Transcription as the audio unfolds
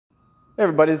Hey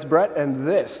everybody, it's Brett, and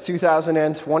this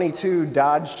 2022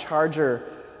 Dodge Charger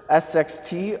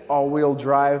SXT all-wheel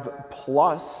drive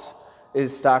plus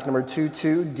is stock number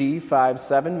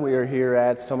 22D57. We are here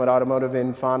at Summit Automotive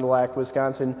in Fond du Lac,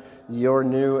 Wisconsin, your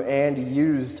new and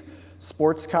used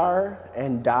sports car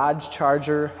and Dodge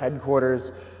Charger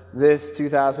headquarters. This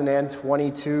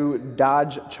 2022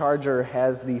 Dodge Charger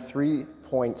has the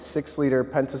 3.6-liter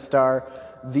Pentastar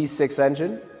V6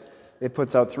 engine. It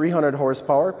puts out 300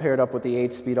 horsepower paired up with the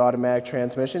 8-speed automatic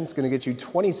transmission. It's going to get you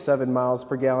 27 miles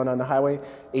per gallon on the highway,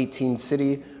 18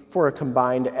 city, for a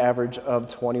combined average of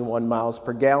 21 miles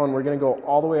per gallon. We're going to go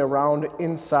all the way around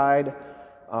inside,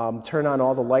 turn on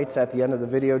all the lights at the end of the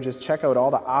video. Just check out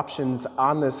all the options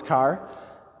on this car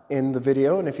in the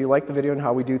video. And if you like the video and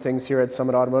how we do things here at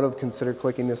Summit Automotive, consider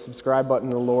clicking the subscribe button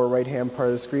in the lower right-hand part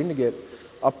of the screen to get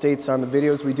updates on the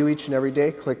videos we do each and every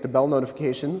day. Click the bell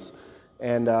notifications,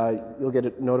 and you'll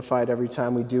get notified every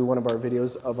time we do one of our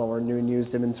videos of our new and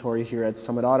used inventory here at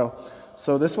Summit Auto.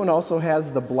 So this one also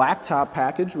has the Blacktop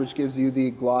package, which gives you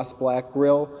the gloss black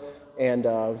grille and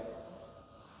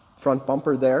front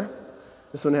bumper there.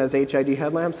 This one has HID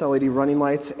headlamps, LED running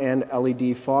lights, and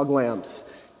LED fog lamps.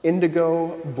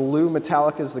 Indigo blue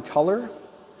metallic is the color.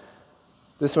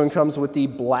 This one comes with the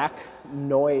black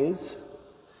noise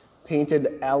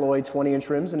painted alloy 20-inch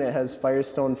rims, and it has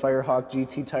Firestone Firehawk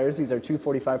GT tires. These are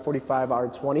 245/45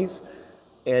 R20s,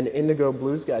 and indigo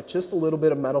blue's got just a little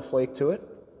bit of metal flake to it,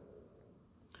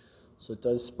 so it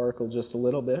does sparkle just a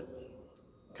little bit.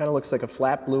 Kind of looks like a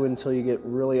flat blue until you get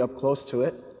really up close to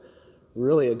it.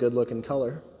 Really a good looking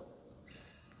color.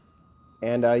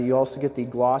 And you also get the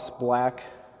gloss black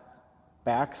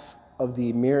backs of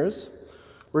the mirrors.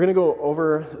 We're going to go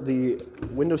over the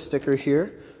window sticker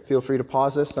here. Feel free to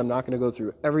pause this. I'm not going to go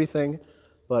through everything,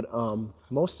 but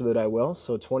most of it I will.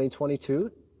 So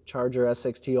 2022 Charger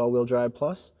SXT all-wheel drive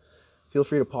plus. Feel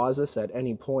free to pause this at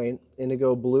any point.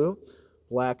 Indigo blue,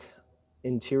 black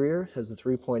interior, has the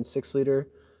 3.6-liter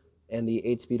and the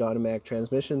 8-speed automatic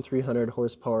transmission, 300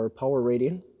 horsepower power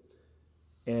rating.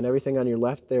 And everything on your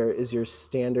left there is your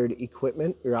standard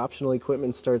equipment. Your optional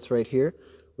equipment starts right here,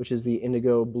 which is the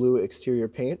indigo blue exterior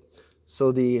paint.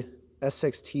 So the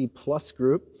SXT Plus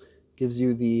group gives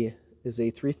you is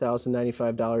a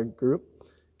 $3,095 group.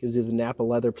 Gives you the Napa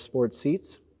leather sport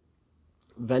seats,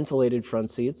 ventilated front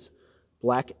seats,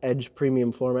 black edge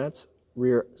premium floor mats,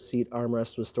 rear seat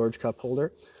armrest with storage cup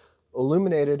holder,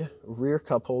 illuminated rear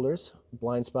cup holders,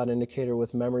 blind spot indicator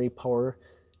with memory power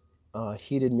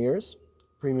heated mirrors,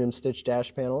 premium stitch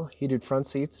dash panel, heated front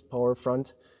seats, power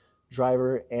front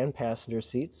driver and passenger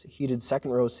seats, heated second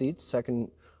row seats,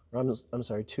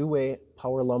 two-way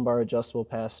power lumbar adjustable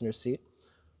passenger seat,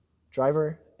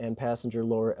 driver and passenger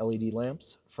lower LED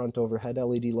lamps, front overhead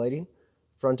LED lighting,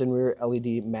 front and rear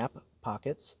LED map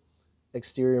pockets,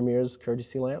 exterior mirrors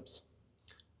courtesy lamps,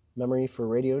 memory for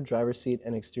radio, driver seat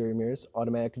and exterior mirrors,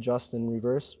 automatic adjust and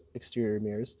reverse exterior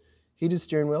mirrors, heated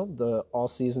steering wheel, the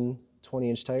all-season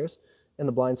 20-inch tires, and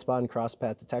the blind spot and cross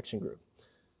path detection group.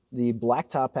 The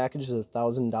Blacktop package is a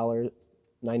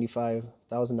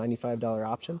 $1,095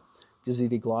 option. Gives you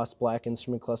the gloss black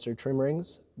instrument cluster trim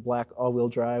rings, black all-wheel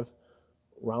drive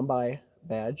Rombi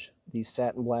badge, the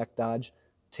satin black Dodge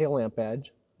tail lamp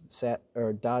badge,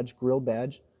 Dodge grill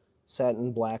badge,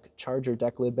 satin black Charger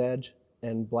deck lid badge,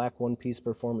 and black one-piece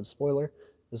performance spoiler,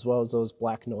 as well as those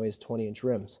black noise 20-inch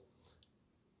rims.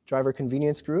 Driver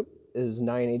convenience group is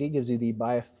 $980, gives you the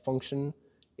bifunction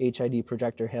HID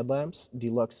projector headlamps,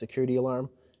 deluxe security alarm,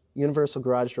 universal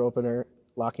garage door opener,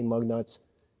 locking lug nuts,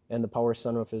 and the power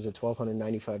sunroof is a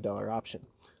 $1,295 option.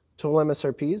 Total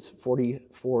MSRP is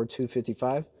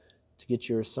 $44,255. To get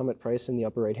your Summit price in the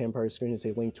upper right-hand part of the screen is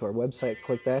a link to our website.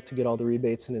 Click that to get all the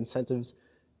rebates and incentives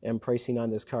and pricing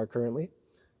on this car currently.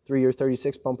 3-year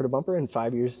 36 bumper to bumper and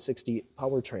 5-year 60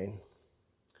 powertrain.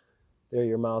 There are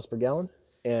your miles per gallon,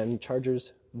 and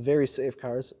Charger's very safe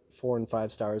cars, 4 and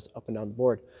 5 stars up and down the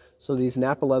board. So these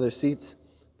Napa leather seats,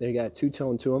 they got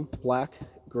two-tone to them, black,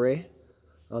 gray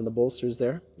on the bolsters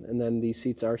there, and then these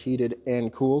seats are heated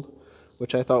and cooled,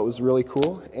 which I thought was really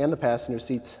cool, and the passenger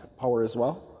seats power as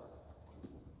well.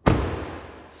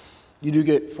 You do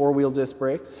get 4-wheel disc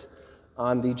brakes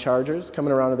on the Chargers.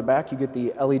 Coming around to the back, you get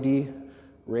the LED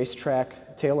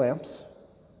racetrack tail lamps,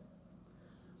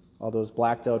 all those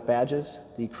blacked out badges,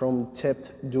 the chrome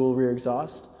tipped dual rear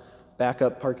exhaust,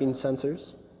 backup parking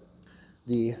sensors,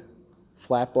 the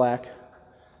flat black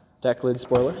deck lid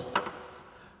spoiler.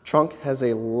 Trunk has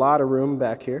a lot of room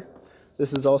back here.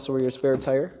 This is also where your spare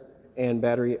tire and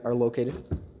battery are located.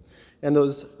 And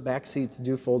those back seats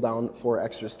do fold down for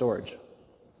extra storage.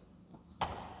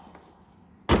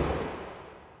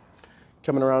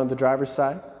 Coming around to the driver's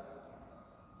side,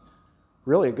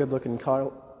 really a good looking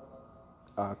color,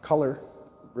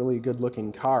 really good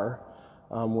looking car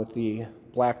with the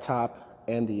Blacktop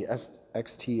and the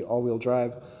SXT all-wheel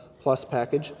drive plus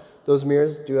package. Those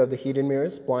mirrors do have the heated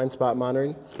mirrors, blind spot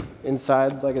monitoring.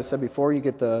 Inside, like I said before, you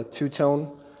get the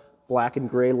two-tone black and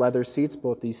gray leather seats.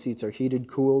 Both these seats are heated,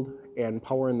 cooled, and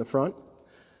power in the front.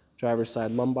 Driver's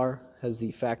side lumbar has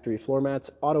the factory floor mats,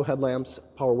 auto headlamps,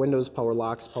 power windows, power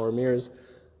locks, power mirrors,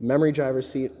 memory driver's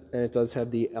seat, and it does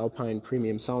have the Alpine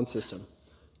premium sound system.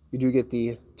 You do get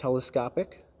the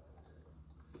telescopic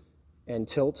and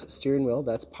tilt steering wheel.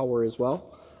 That's power as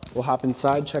well. We'll hop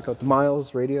inside, check out the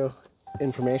miles, radio,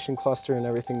 information cluster, and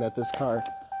everything that this car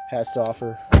has to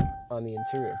offer on the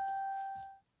interior.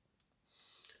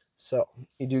 So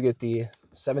you do get the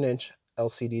 7-inch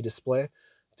LCD display,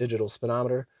 digital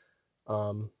speedometer,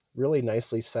 really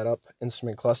nicely set up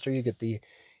instrument cluster. You get the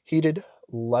heated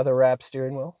leather wrap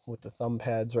steering wheel with the thumb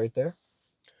pads right there,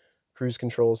 cruise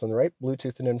controls on the right,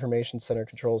 Bluetooth and information center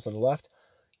controls on the left.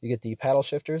 You get the paddle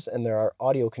shifters, and there are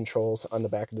audio controls on the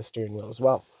back of the steering wheel as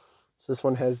well. So this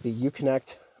one has the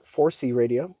Uconnect 4C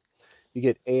radio. You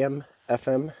get AM,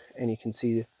 FM, and you can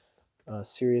see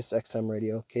Sirius XM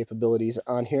radio capabilities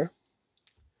on here.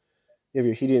 You have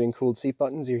your heated and cooled seat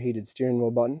buttons, your heated steering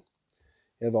wheel button.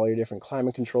 You have all your different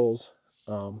climate controls.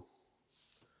 Let's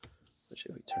see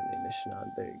if we turn the ignition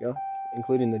on. There you go.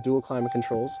 Including the dual climate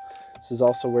controls. This is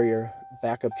also where your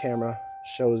backup camera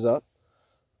shows up.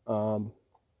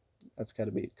 Car's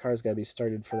got to be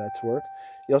started for that to work.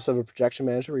 You also have a projection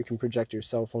manager where you can project your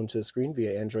cell phone to the screen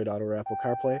via Android Auto or Apple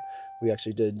CarPlay. We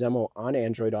actually did a demo on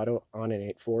Android Auto on an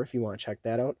 8.4 if you want to check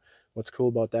that out. What's cool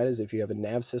about that is if you have a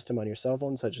nav system on your cell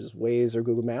phone, such as Waze or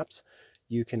Google Maps,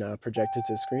 you can project it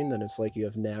to the screen. Then it's like you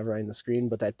have nav right in the screen.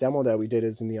 But that demo that we did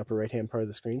is in the upper right-hand part of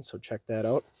the screen, so check that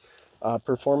out.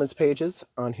 Performance pages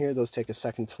on here, those take a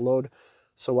second to load.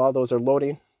 So while those are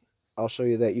loading, I'll show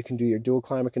you that you can do your dual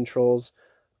climate controls,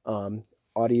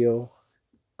 audio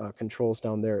controls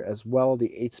down there as well, the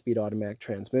 8-speed automatic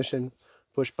transmission,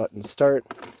 push button start,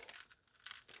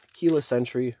 keyless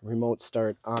entry, remote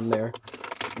start on there.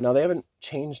 Now they haven't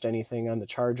changed anything on the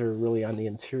Charger really on the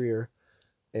interior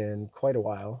in quite a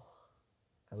while.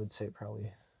 I would say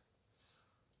probably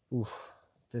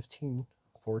 15,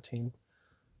 14.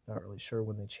 Not really sure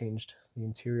when they changed the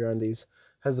interior on these.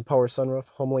 Has the power sunroof,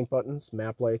 home link buttons,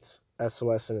 map lights,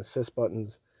 SOS and assist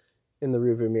buttons in the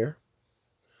rearview mirror.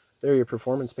 There are your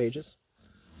performance pages.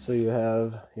 So you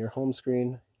have your home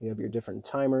screen, you have your different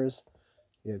timers,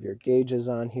 you have your gauges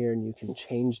on here, and you can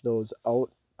change those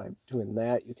out by doing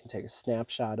that. You can take a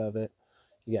snapshot of it.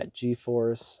 You got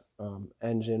G-force,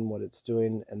 engine, what it's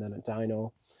doing, and then a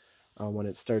dyno when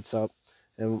it starts up.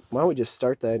 And why don't we just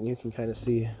start that and you can kind of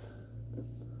see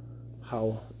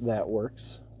how that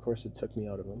works. Of course, it took me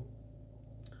out of them.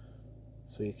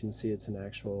 So you can see it's an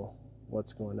actual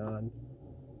what's going on.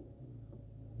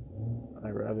 I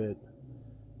rev it,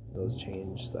 those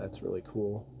change, so that's really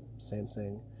cool. Same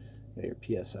thing, you got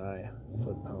your PSI,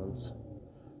 foot-pounds,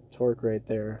 torque right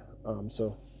there.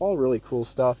 So all really cool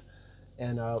stuff.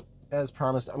 And as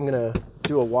promised, I'm gonna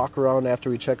do a walk around after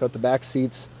we check out the back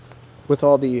seats with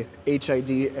all the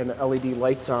HID and LED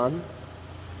lights on.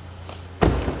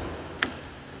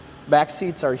 Back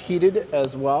seats are heated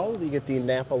as well. You get the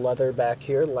Napa leather back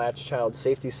here, latch child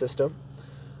safety system.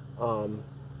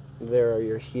 There are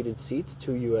your heated seats,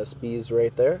 2 USBs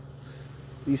right there.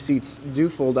 These seats do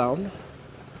fold down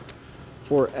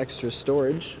for extra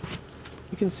storage.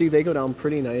 You can see they go down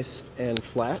pretty nice and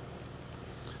flat.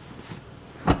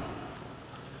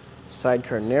 Side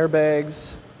curtain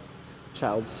airbags,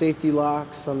 child safety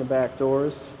locks on the back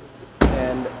doors.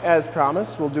 And as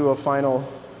promised, we'll do a final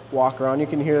walk around. You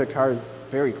can hear the car is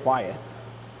very quiet.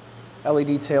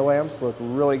 LED tail lamps look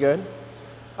really good.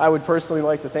 I would personally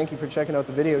like to thank you for checking out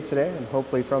the video today, and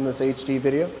hopefully from this HD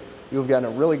video, you've gotten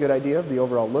a really good idea of the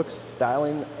overall looks,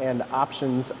 styling, and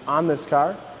options on this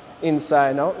car,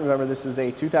 inside and out. Remember, this is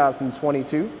a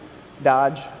 2022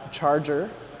 Dodge Charger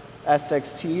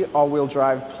SXT all-wheel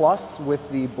drive plus with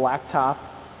the Blacktop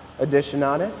edition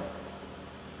on it.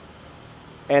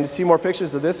 And to see more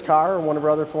pictures of this car or one of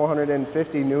our other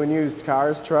 450 new and used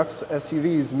cars, trucks,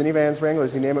 SUVs, minivans,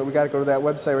 Wranglers, you name it, we got to go to that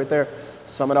website right there,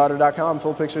 summitauto.com.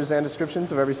 Full pictures and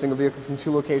descriptions of every single vehicle from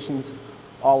 2 locations,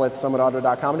 all at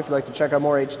summitauto.com. And if you'd like to check out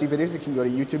more HD videos, you can go to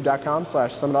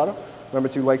youtube.com/summitauto. Remember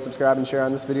to like, subscribe, and share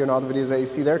on this video and all the videos that you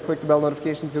see there. Click the bell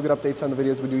notifications. You'll get updates on the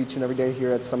videos we do each and every day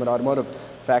here at Summit Automotive.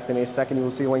 In fact, in a second, you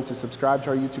will see a link to subscribe to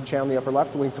our YouTube channel in the upper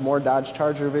left, a link to more Dodge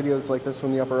Charger videos like this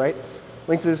one in the upper right,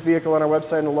 link to this vehicle on our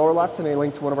website in the lower left, and a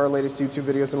link to one of our latest YouTube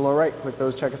videos in the lower right. Click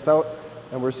those, check us out.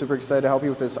 and we're super excited to help you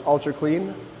with this ultra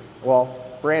clean, well,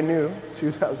 brand new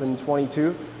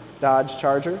 2022 Dodge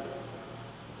Charger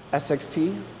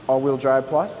SXT all-wheel drive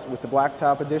plus with the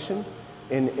Blacktop edition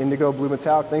in Indigo Blue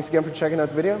Metallic. Thanks again for checking out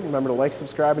the video. Remember to like,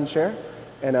 subscribe, and share,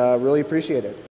 and really appreciate it.